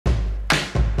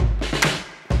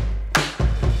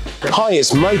Hi,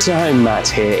 it's Motorhome Matt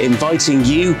here, inviting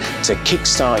you to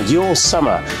kickstart your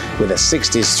summer with a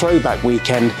 60s throwback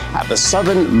weekend at the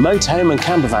Southern Motorhome and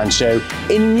Campervan Show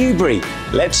in Newbury.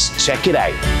 Let's check it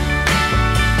out.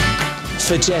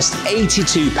 For just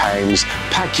 £82,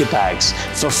 pack your bags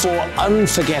for 4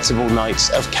 unforgettable nights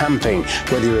of camping,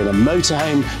 whether you're in a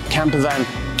motorhome, campervan,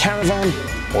 caravan,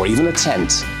 or even a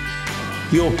tent.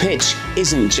 Your pitch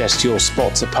isn't just your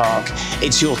spot to park,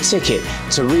 it's your ticket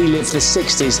to relive the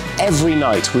 60s every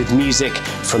night with music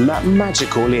from that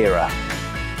magical era.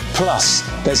 Plus,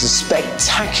 there's a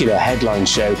spectacular headline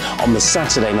show on the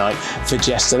Saturday night for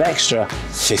just an extra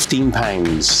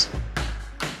 £15.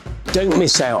 Don't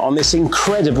miss out on this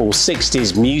incredible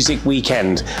 60s music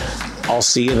weekend. I'll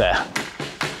see you there.